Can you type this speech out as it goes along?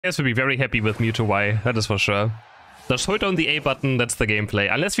Yes, we'll be very happy with Mewtwo Y, that is for sure. Just hold on the A button, that's the gameplay.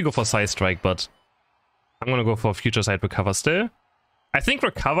 Unless we go for Side Strike, but I'm gonna go for Future Sight Recover still. I think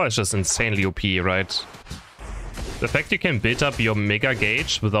Recover is just insanely OP, right? The fact you can build up your Mega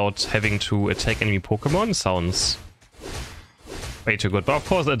Gauge without having to attack enemy Pokemon sounds way too good. But of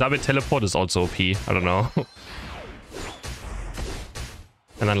course, a double teleport is also OP, I don't know.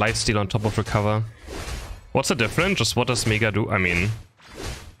 And then Lifesteal on top of Recover. What's the difference? Just what does Mega do? I mean,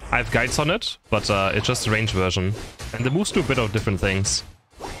 I have guides on it, but it's just a range version. And the moves do a bit of different things.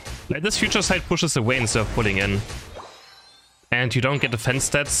 Like this Future Sight pushes away instead of pulling in. And you don't get defense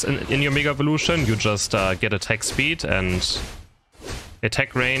stats in your Mega Evolution, you just get attack speed and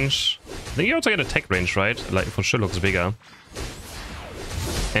attack range. I think you also get attack range, right? Like, for sure looks bigger.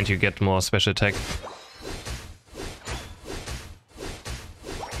 And you get more special attack.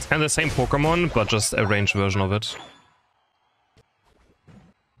 And the same Pokemon, but just a range version of it.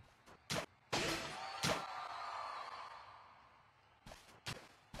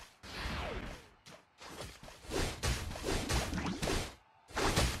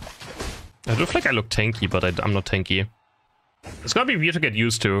 I do feel like I look tanky, but I'm not tanky. It's gonna be weird to get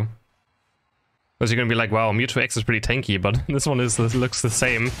used to. Because you're gonna be like, wow, Mewtwo X is pretty tanky, but this one looks the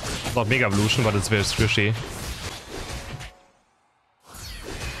same. It's not Mega Evolution, but it's very squishy.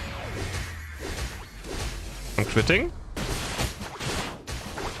 I'm critting.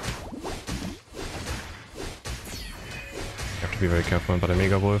 I have to be very careful about a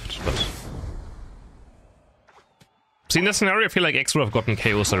Mega Wolfed, but... See, in this scenario, I feel like X would have gotten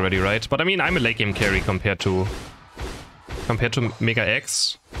KOs already, right? But I mean, I'm a late game carry compared to Mega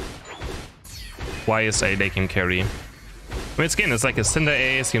X. Y is a late game carry. I mean, again, it's like a Cinder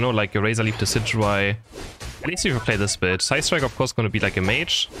Ace, you know, like a Razor Leaf Decidueye. At least if you play this build. Side Strike, of course, going to be like a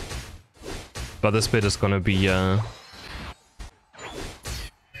mage. But this build is going to be...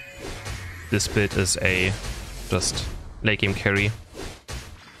 This build is a just late game carry.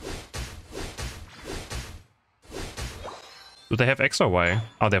 Do they have X or Y?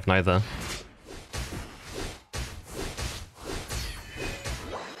 Oh, they have neither.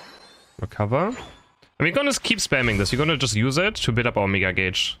 Recover. And we're gonna keep spamming this. We're gonna just use it to build up our Mega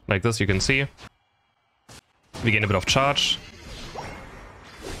Gauge. Like this, you can see. We gain a bit of charge.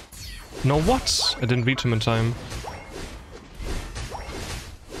 No, what? I didn't reach him in time.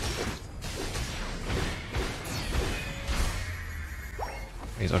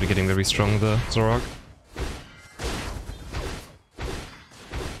 He's already getting very strong, the Zoroark.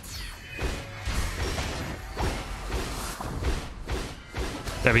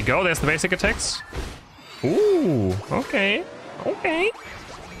 There we go, there's the basic attacks. Ooh, okay, okay.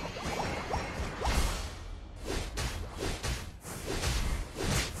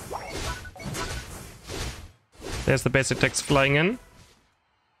 There's the basic attacks flying in.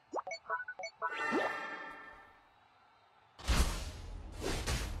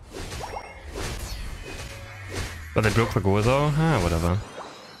 But they broke the goal though? Ah, whatever.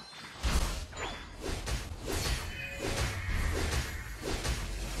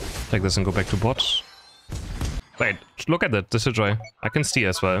 Take this and go back to bot. Wait, look at that, this is Joy. I can steer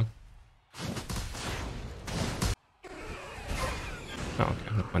as well. Oh,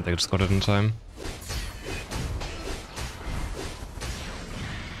 okay, never mind, they just got it in time.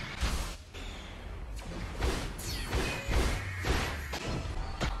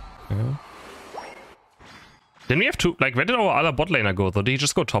 Yeah. Didn't we have to, like, where did our other bot laner go though? Did he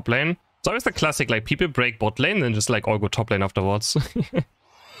just go top lane? It's always the classic, like, people break bot lane and just like all go top lane afterwards.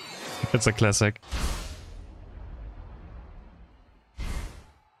 It's a classic.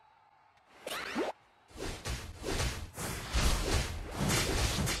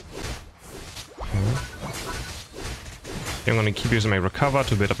 I'm gonna keep using my Recover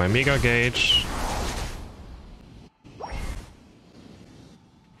to build up my Mega Gauge.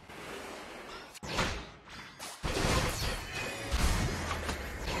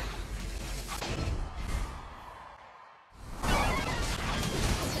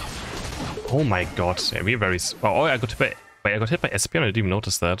 Oh my god, yeah, we're very... Oh, I got hit by... Wait, I got hit by Espeon? I didn't even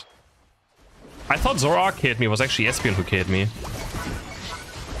notice that. I thought Zoroark killed me, it was actually Espeon who killed me.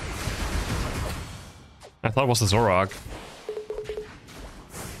 I thought it was the Zoroark.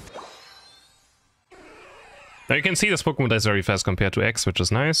 Now you can see this Pokemon dies very fast compared to X, which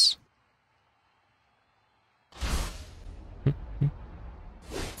is nice.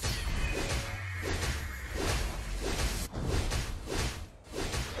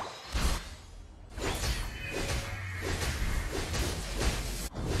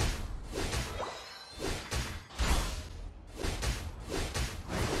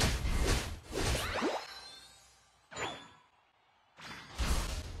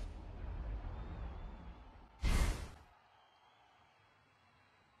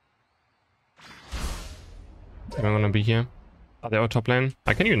 I'm gonna be here. Are they out top lane?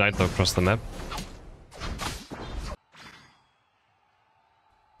 I can unite though across the map.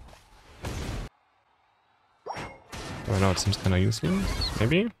 Oh no, it seems kinda useless.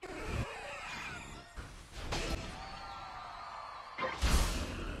 Maybe?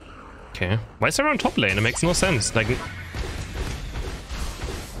 Okay. Why is everyone top lane? It makes no sense. Like...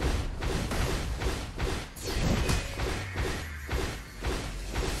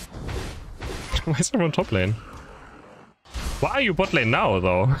 Why is everyone top lane? Why are you bot lane now,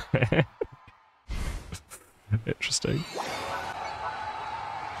 though? Interesting.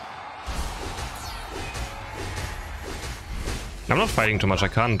 I'm not fighting too much. I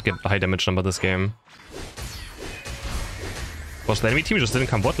can't get high damage number this game. Because the enemy team just didn't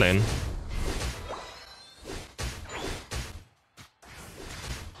come bot lane.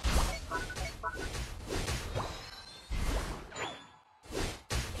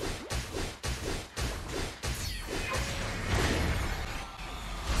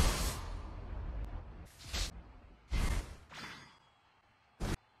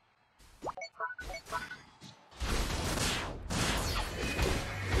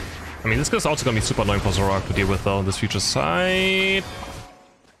 I mean, this is also gonna be super annoying for Zorak to deal with though, this future side.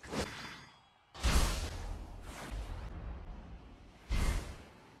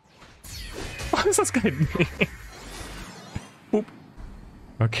 What is this guy doing? Boop.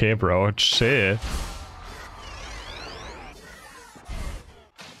 Okay, bro, shit.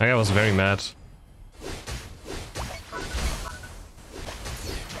 That guy was very mad.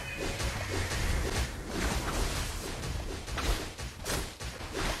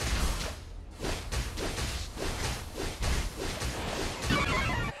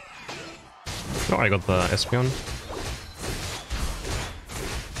 Oh, I got the Espeon.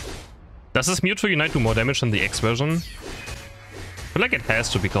 Does this Mewtwo Unite do more damage than the X version? I feel like it has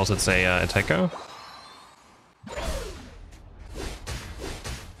to because it's a attacker.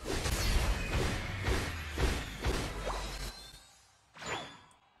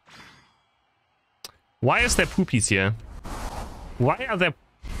 Why is there poopies here? Why are there...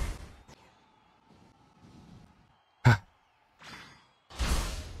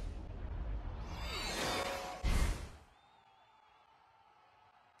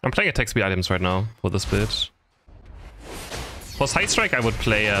 I'm playing attack speed items right now for this build. For Side Strike, I would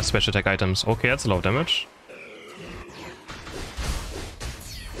play special attack items. Okay, that's a lot of damage.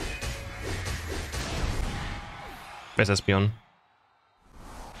 Where's Espeon?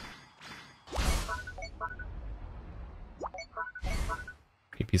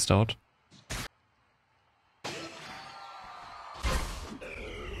 He peaced out.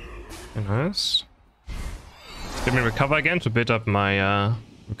 Very nice. Let me recover again to build up my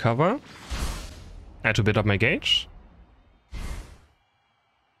recover. I had to build up my gauge.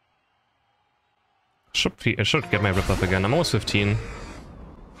 It should get my rip up again. I'm almost 15.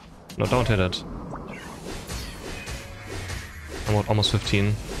 No, don't hit it. I'm almost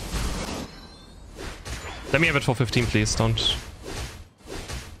 15. Let me have it for 15, please. Don't.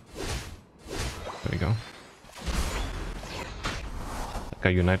 There we go.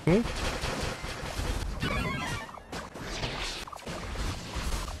 Okay, Unite move.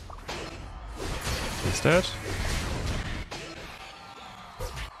 He's dead.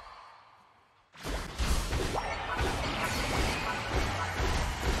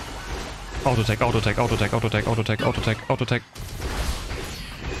 Auto attack, auto attack, auto attack, auto attack, auto attack, auto attack, auto attack.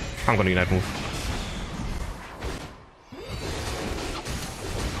 I'm gonna Unite move.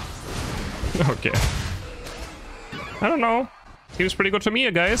 Okay. I don't know. Seems pretty good to me,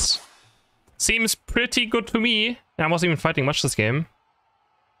 guys. Seems pretty good to me. I wasn't even fighting much this game.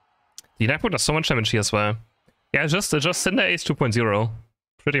 The Unite move does so much damage here as well. Yeah, it's just Cinder Ace 2.0.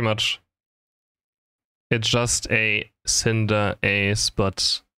 Pretty much. It's just a Cinder Ace,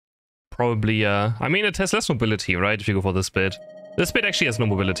 but probably, I mean, it has less mobility, right? If you go for this build. This build actually has no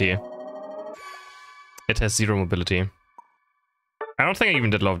mobility. It has 0 mobility. I don't think I even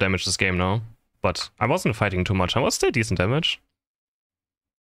did a lot of damage this game now. But I wasn't fighting too much. I was still decent damage.